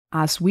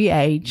as we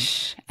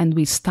age and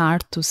we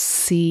start to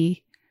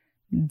see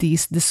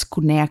this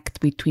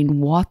disconnect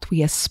between what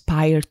we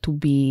aspire to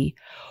be,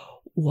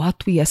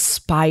 what we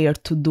aspire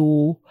to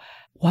do,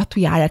 what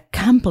we are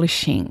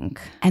accomplishing,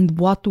 and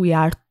what we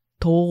are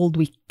told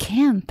we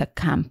can't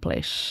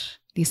accomplish.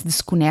 This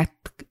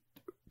disconnect,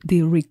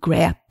 the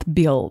regret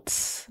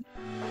builds.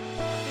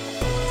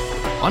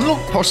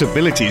 Unlock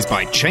possibilities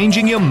by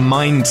changing your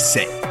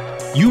mindset.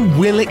 You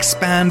will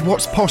expand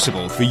what's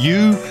possible for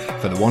you,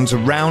 for the ones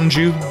around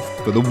you,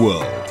 for the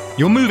world.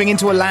 You're moving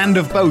into a land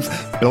of both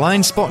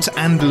blind spots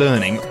and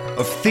learning,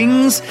 of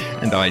things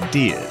and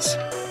ideas.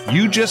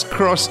 You just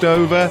crossed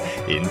over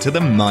into the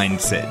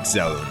Mindset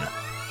Zone.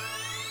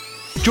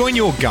 Join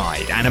your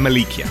guide, Anna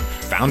Malikian,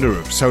 founder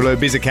of Solo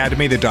Biz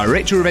Academy, the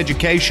director of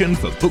education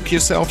for Book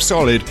Yourself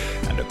Solid,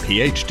 and a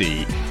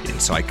PhD in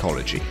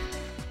psychology.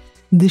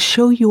 The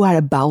show you are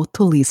about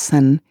to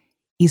listen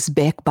is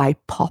backed by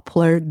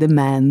popular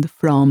demand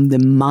from the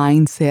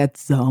Mindset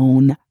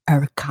Zone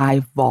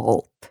Archive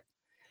Vault.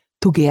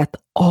 To get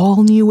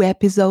all new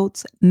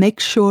episodes, make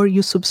sure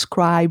you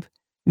subscribe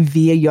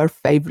via your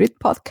favorite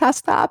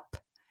podcast app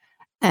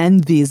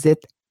and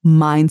visit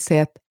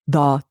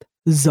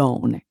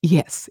mindset.zone.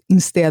 Yes,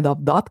 instead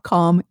of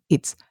 .com,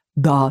 it's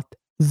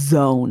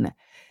 .zone.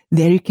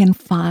 There you can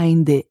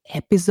find the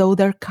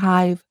episode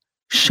archive,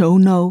 show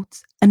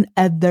notes, and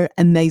other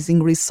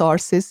amazing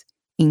resources,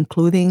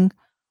 including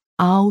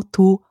how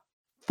to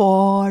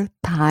 4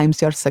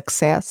 times your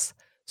success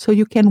so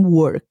you can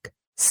work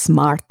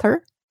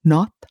smarter,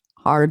 not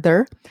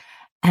harder,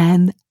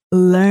 and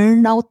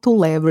learn how to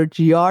leverage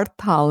your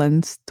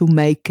talents to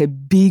make a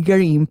bigger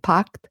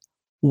impact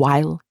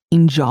while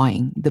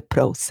enjoying the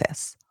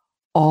process.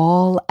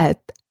 All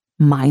at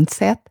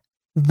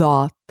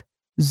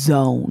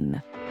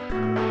mindset.zone.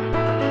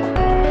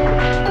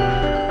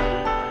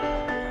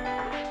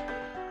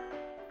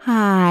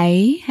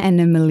 Hi,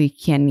 Anna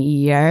Malikian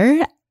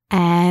here,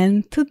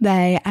 and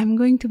today I'm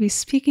going to be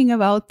speaking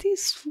about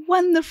this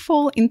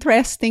wonderful,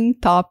 interesting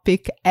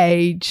topic,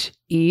 age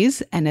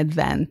is an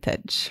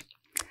advantage.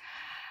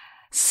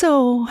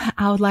 So,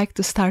 I would like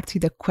to start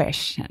with a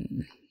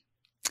question.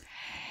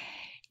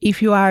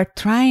 If you are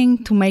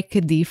trying to make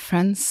a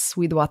difference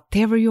with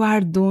whatever you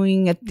are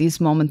doing at this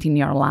moment in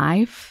your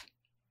life,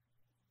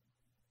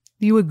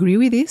 do you agree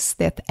with this,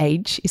 that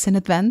age is an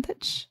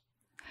advantage?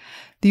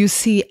 Do you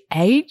see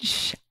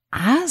age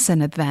as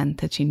an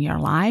advantage in your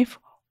life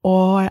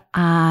or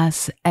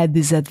as a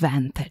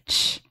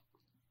disadvantage?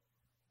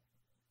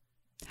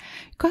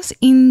 Because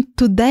in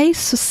today's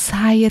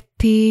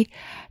society,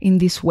 in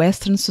this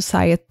Western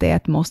society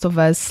that most of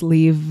us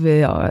live,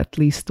 or at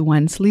least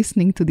once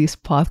listening to this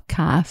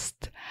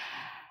podcast,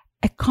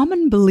 a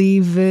common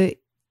belief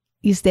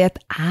is that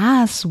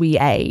as we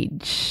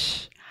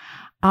age,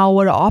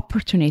 our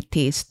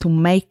opportunities to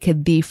make a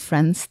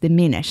difference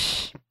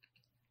diminish.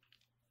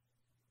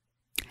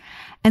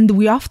 And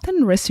we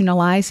often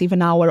rationalize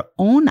even our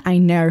own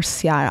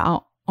inertia,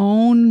 our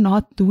own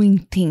not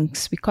doing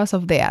things because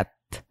of that.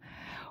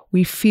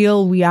 We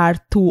feel we are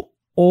too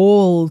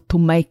old to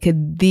make a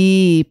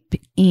deep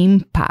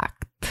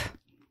impact.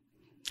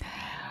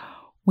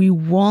 We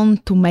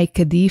want to make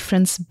a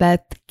difference,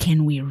 but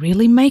can we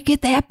really make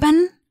it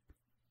happen?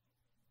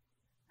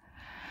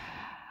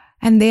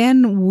 And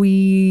then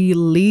we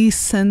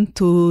listen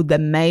to the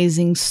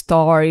amazing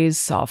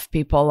stories of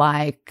people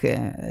like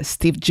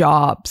Steve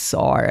Jobs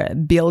or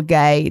Bill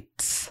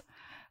Gates.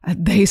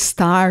 They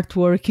start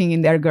working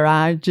in their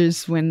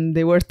garages when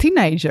they were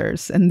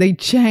teenagers, and they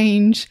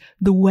change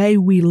the way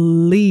we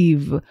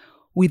live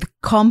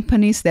with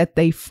companies that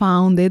they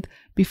founded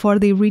before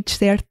they reached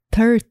their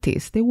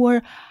 30s.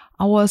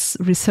 I was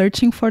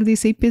researching for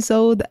this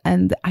episode,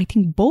 and I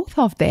think both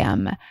of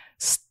them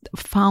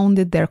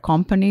founded their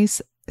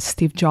companies,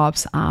 Steve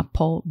Jobs,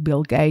 Apple,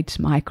 Bill Gates,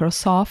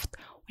 Microsoft,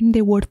 when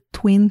they were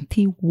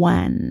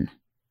 21.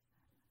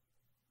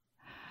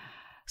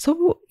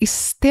 So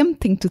it's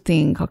tempting to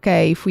think,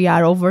 okay, if we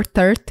are over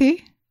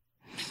 30,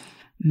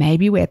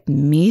 maybe we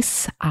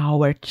miss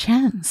our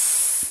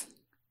chance.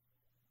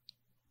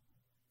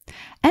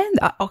 And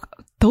I'm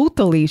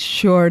totally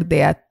sure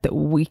that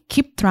we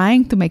keep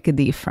trying to make a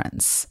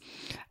difference.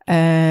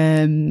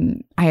 I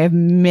have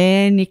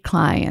many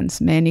clients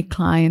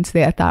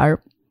that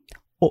are,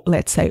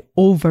 let's say,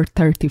 over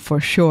 30 for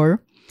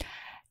sure.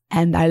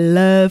 And I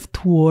love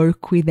to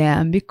work with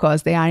them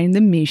because they are in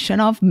the mission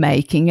of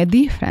making a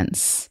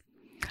difference.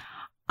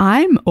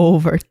 I'm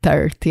over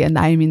 30 and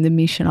I'm in the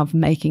mission of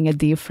making a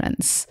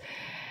difference.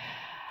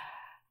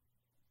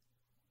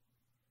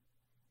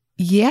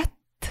 Yet,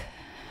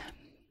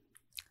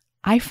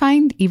 I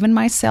find even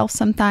myself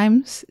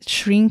sometimes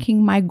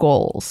shrinking my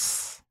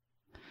goals.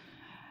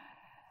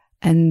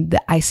 And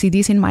I see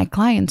this in my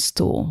clients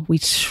too. We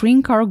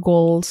shrink our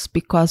goals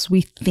because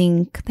we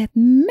think that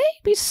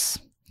maybe it's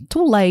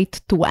too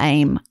late to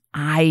aim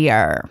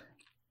higher.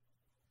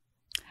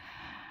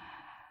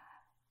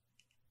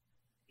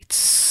 It's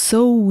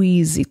so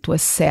easy to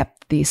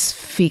accept this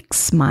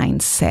fixed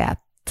mindset.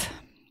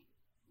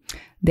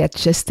 that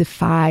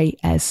justify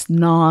as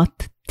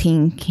not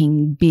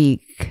thinking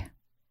big.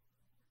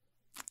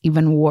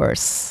 Even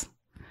worse,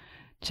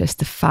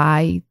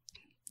 justify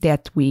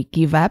that we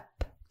give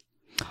up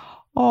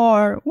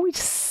or we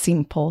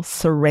simple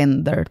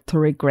surrender to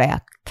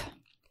regret.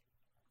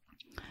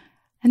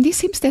 And this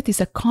seems that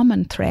is a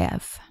common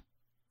thread.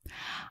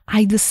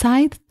 I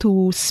decided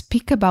to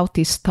speak about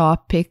this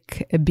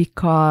topic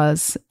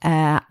because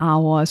I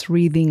was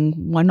reading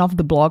one of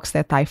the blogs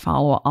that I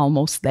follow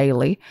almost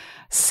daily,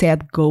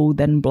 Seth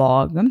Godin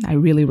blog. I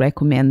really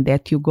recommend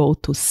that you go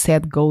to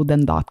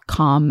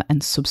sethgodin.com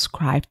and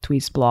subscribe to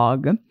his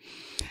blog.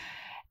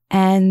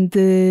 And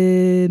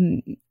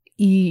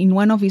in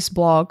one of his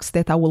blogs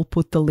that I will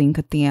put the link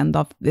at the end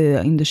of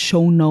in the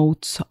show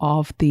notes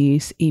of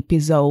this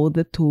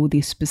episode to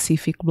this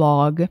specific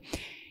blog,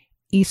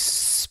 he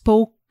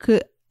spoke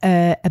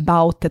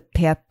about a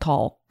TED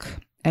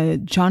Talk.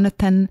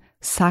 Jonathan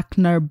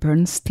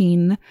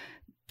Sachs-Bernstein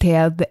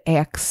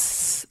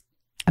TEDx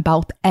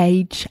about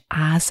age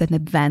as an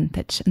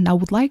advantage. And I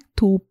would like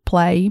to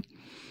play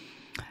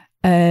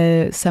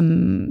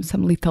some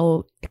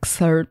little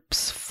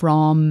excerpts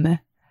from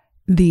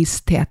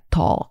this TED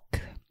Talk,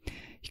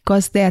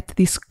 because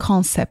this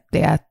concept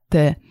that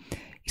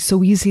is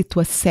so easy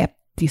to accept,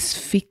 this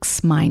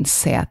fixed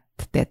mindset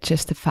that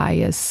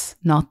justifies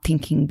not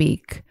thinking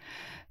big,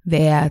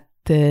 that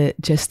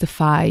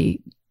justify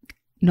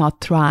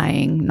not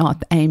trying,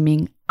 not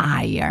aiming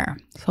higher.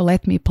 So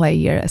let me play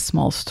here a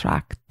small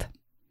extract.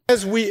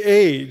 As we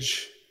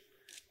age,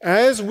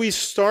 as we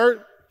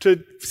start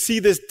to see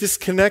this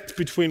disconnect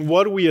between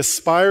what we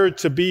aspire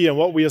to be and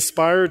what we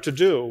aspire to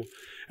do,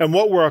 and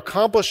what we're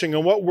accomplishing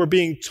and what we're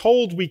being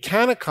told we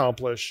can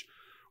accomplish,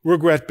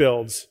 regret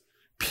builds,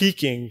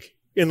 peaking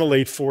in the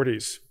late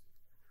 40s.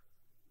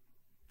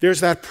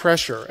 There's that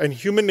pressure, and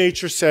human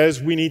nature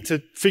says we need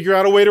to figure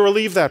out a way to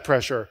relieve that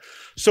pressure.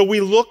 So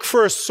we look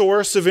for a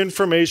source of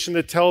information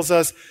that tells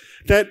us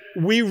that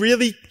we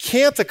really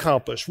can't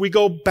accomplish. We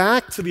go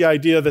back to the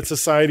idea that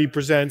society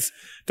presents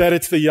that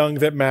it's the young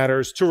that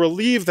matters. To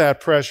relieve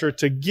that pressure,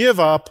 to give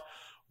up,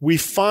 we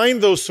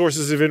find those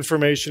sources of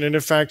information, and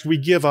in fact, we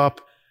give up.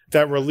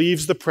 That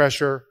relieves the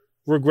pressure,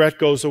 regret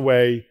goes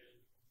away,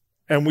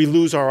 and we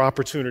lose our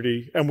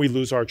opportunity, and we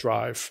lose our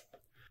drive.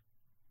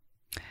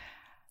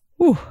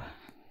 Ooh.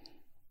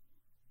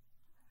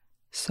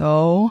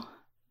 So,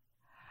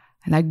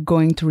 and I'm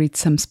going to read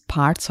some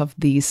parts of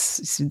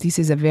this. This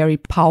is a very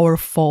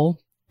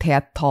powerful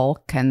TED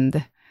Talk,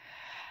 and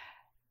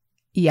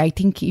I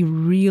think he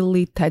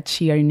really touched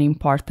here an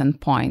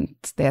important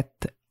point,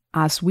 that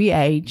as we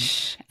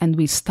age and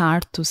we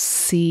start to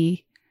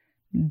see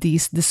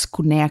this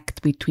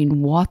disconnect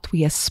between what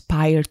we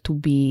aspire to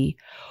be,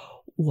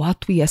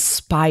 what we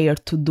aspire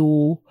to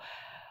do,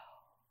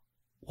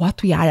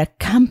 what we are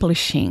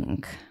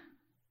accomplishing,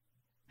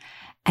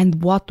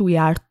 and what we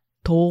are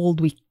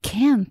told we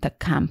can't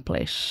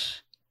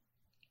accomplish.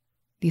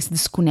 This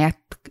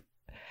disconnect,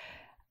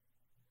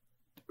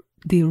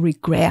 the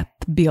regret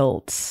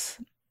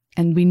builds.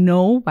 And we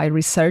know by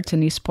research,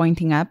 and he's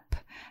pointing up,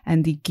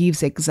 and he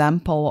gives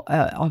example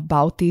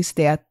about this,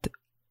 that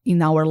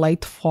in our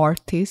late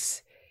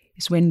 40s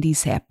is when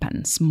this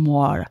happens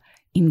more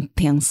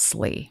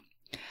intensely.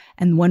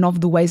 And one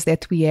of the ways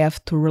that we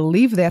have to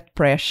relieve that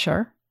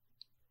pressure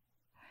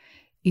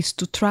is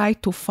to try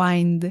to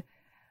find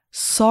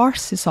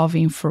sources of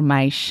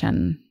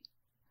information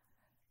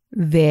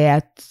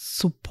that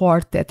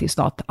support that is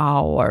not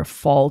our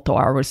fault or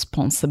our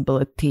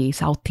responsibility, it's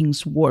how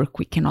things work,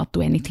 we cannot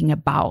do anything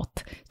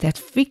about. That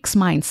fixed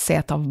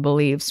mindset of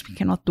beliefs, we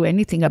cannot do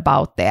anything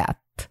about that.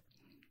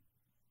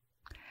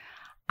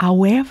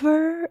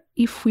 However,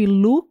 if we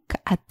look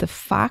at the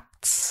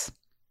facts,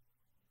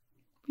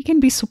 we can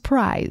be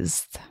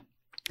surprised.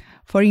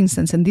 For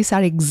instance, and these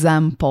are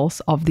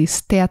examples of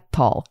this TED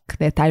Talk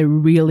that I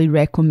really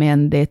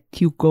recommend that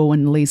you go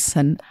and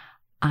listen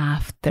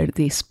after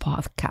this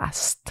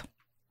podcast.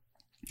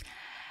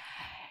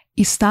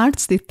 He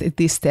starts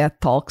this TED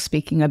Talk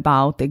speaking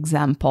about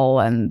example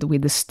and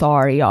with the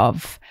story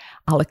of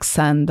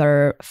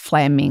Alexander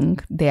Fleming,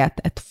 that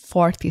at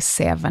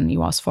 47, he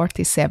was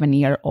 47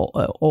 years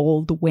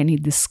old when he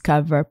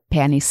discovered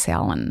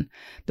penicillin,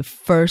 the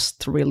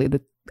first really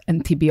the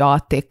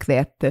antibiotic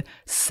that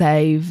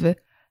saved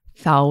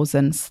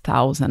thousands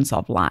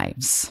of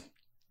lives.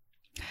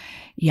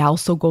 He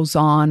also goes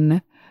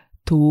on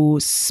to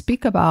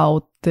speak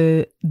about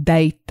the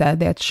data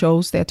that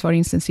shows that, for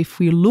instance, if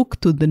we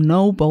look to the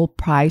Nobel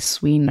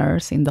Prize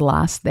winners in the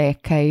last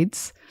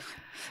decades,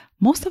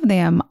 most of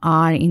them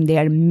are in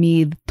their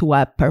mid to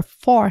upper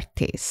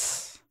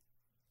 40s,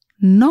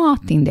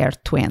 not in their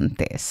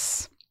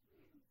 20s.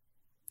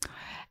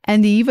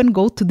 And they even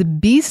go to the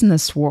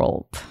business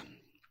world,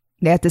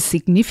 that a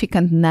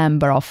significant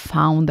number of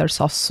founders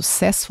of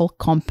successful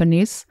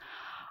companies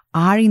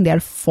are in their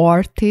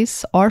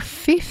 40s or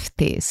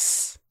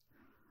 50s.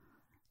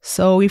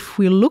 So if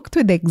we look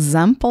to the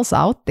examples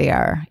out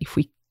there, if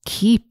we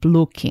keep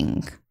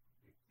looking,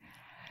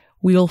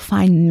 we'll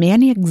find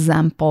many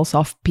examples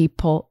of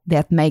people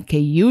that make a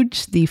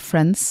huge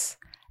difference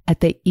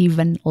at an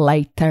even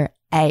later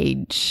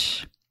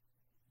age.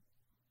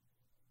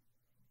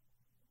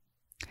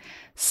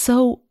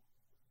 So,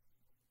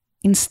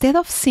 instead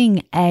of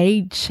seeing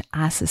age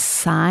as a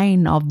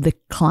sign of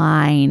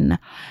decline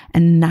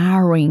and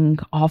narrowing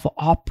of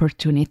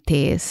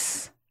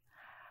opportunities,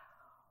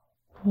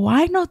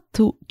 why not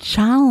to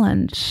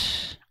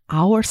challenge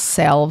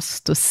ourselves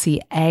to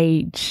see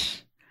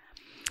age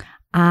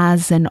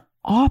as an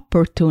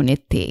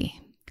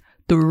opportunity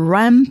to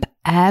ramp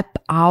up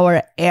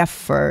our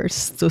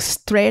efforts, to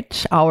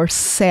stretch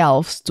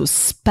ourselves, to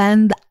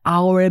spend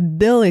our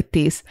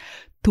abilities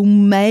to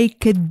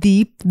make a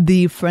deep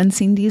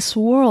difference in this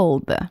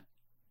world?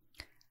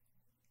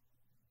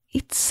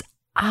 It's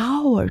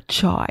our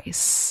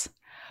choice.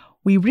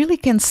 We really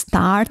can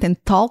start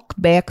and talk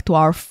back to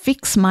our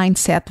fixed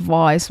mindset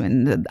voice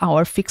when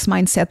our fixed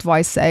mindset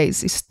voice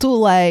says, it's too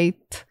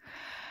late.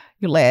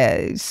 You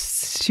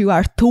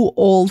are too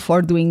old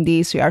for doing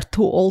this. You are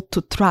too old to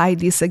try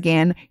this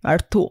again. You are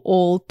too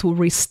old to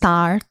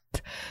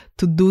restart,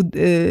 to do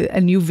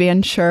a new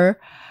venture.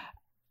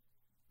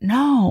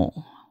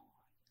 No.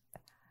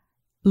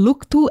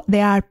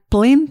 There are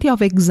plenty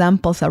of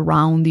examples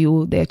around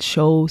you that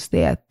shows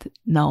that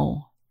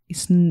no,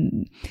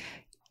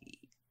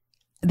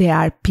 there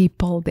are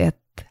people that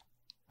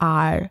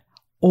are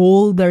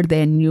older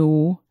than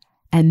you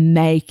and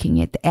making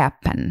it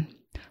happen.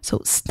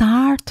 So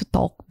start to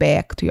talk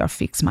back to your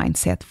fixed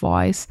mindset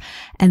voice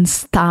and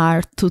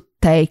start to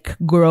take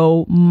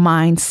grow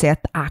mindset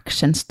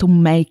actions to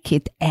make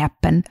it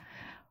happen.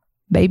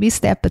 Baby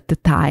step at a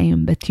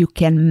time, but you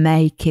can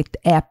make it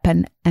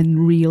happen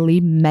and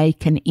really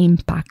make an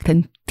impact,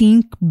 and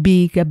think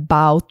big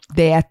about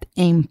that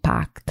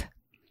impact,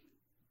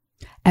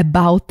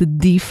 about the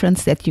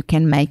difference that you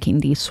can make in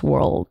this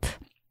world.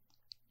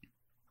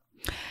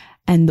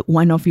 And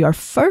one of your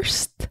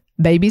first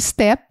baby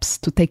steps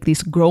to take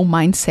this grow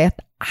mindset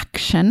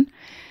action,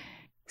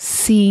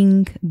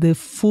 seeing the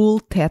full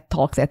TED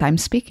Talk that I'm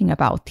speaking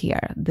about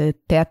here. The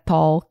TED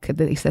Talk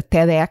is a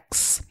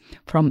TEDx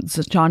from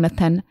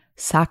Jonathan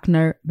Sachs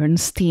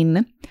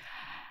Bernstein.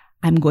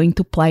 I'm going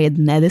to play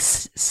another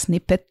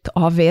snippet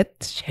of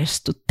it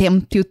just to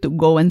tempt you to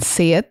go and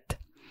see it.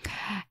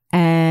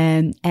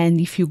 And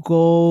if you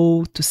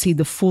go to see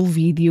the full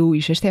video,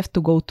 you just have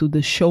to go to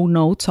the show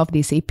notes of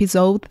this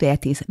episode.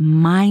 That is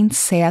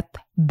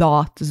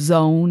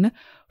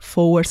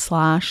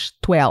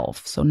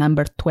mindset.zone/12. So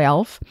number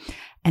 12.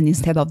 And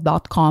instead of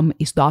 .com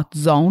is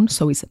 .zone.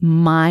 So it's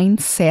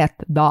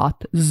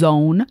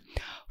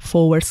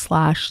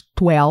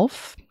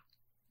mindset.zone/12.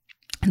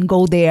 And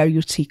go there,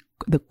 you see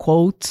the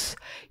quotes,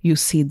 you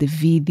see the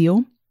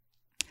video.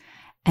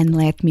 And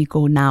let me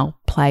go now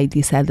play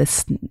this other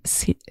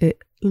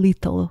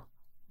little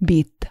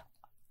bit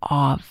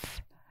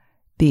of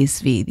this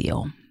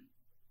video.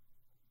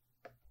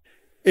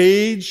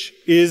 Age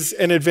is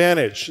an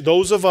advantage.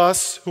 Those of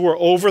us who are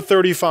over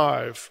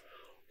 35,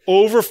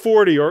 over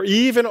 40, or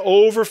even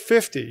over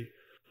 50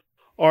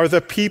 are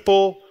the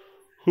people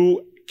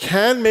who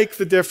can make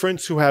the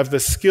difference, who have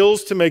the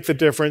skills to make the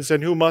difference,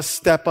 and who must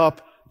step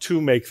up to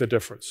make the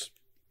difference.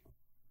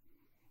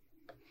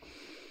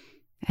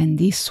 And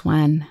this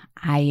one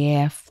I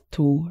have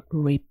to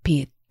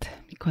repeat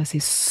because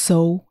it's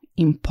so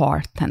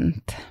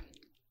important.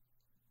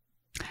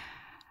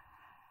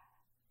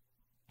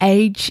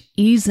 Age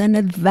is an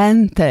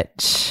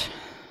advantage.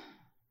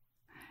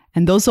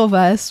 And those of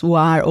us who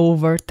are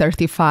over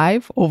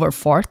 35, over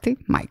 40,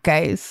 my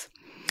case,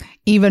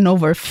 even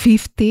over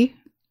 50,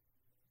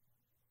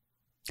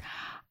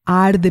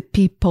 are the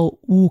people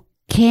who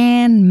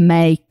can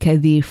make a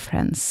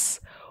difference,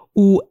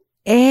 who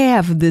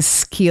have the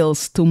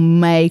skills to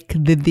make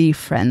the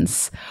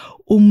difference,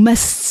 who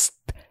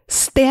must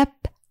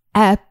step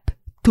up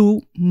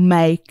to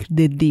make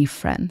the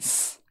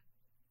difference.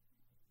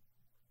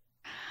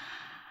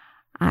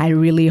 I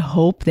really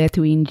hope that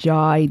you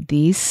enjoyed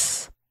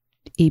this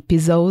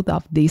episode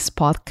of this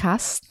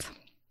podcast,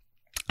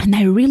 and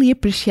I really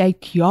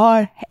appreciate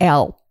your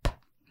help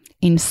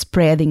in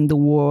spreading the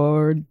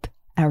word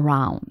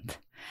around.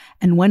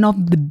 And one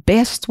of the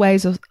best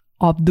ways of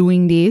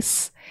doing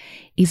this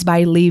is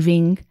by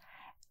leaving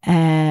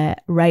a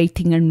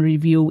rating and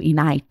review in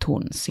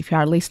iTunes. If you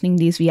are listening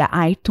this via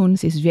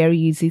iTunes, it's very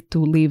easy to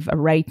leave a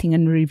rating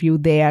and review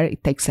there.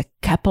 It takes a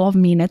couple of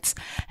minutes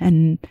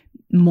and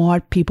more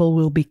people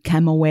will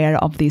become aware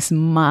of this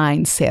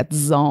mindset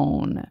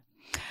zone.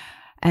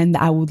 And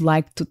I would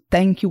like to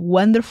thank you,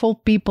 wonderful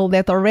people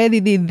that already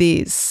did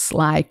this,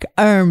 like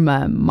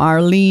Irma,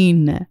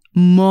 Marlene,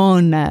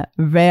 Mona,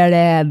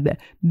 Vered,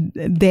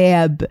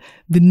 Deb,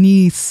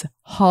 Denise,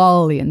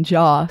 Holly, and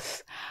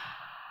Joss.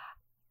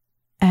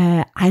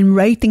 I'm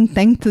writing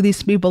thanks to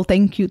these people.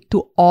 Thank you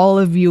to all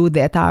of you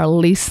that are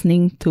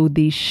listening to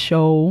this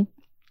show.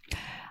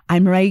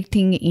 I'm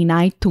rating in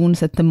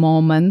iTunes at the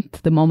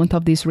moment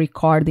of this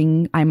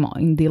recording. I'm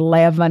in the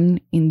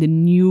 11 in the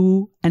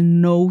new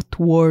and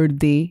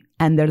noteworthy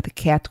under the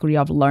category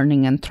of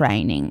learning and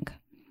training.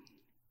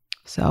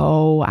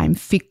 So I'm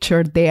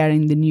featured there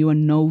in the new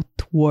and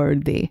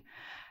noteworthy.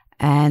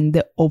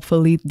 And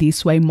hopefully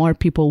this way more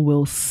people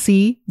will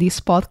see this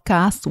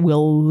podcast,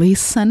 will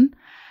listen,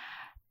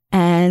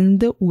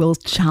 and will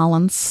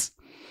challenge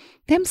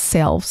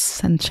themselves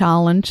and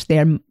challenge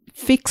their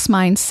fixed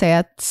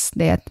mindsets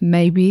that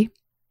maybe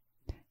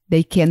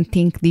they can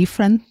think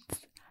different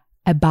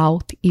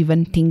about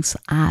even things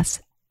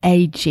as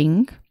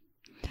aging,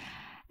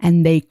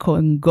 and they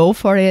can go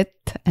for it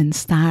and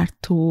start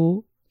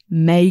to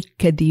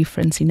make a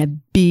difference in a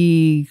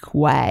big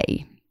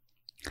way.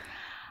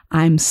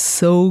 I'm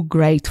so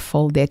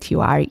grateful that you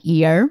are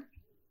here.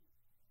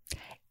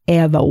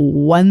 Have a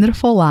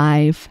wonderful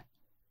life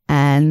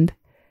and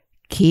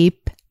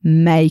keep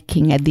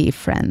making a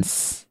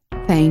difference.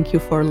 Thank you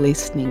for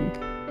listening.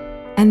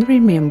 And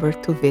remember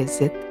to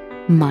visit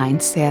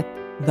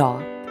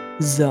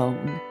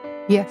mindset.zone.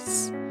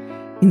 Yes,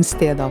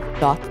 instead of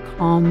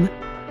 .com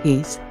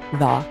is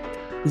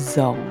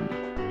 .zone.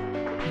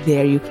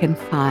 There you can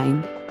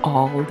find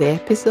all the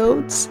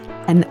episodes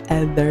and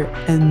other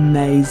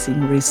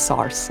amazing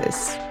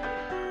resources.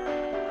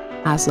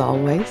 As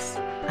always,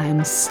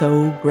 I'm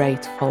so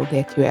grateful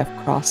that you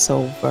have crossed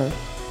over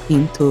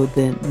into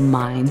the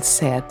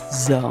mindset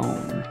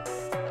zone.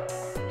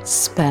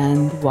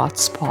 Expand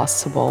what's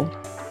possible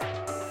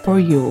for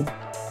you,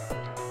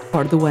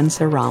 for the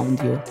ones around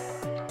you,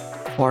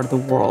 for the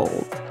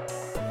world.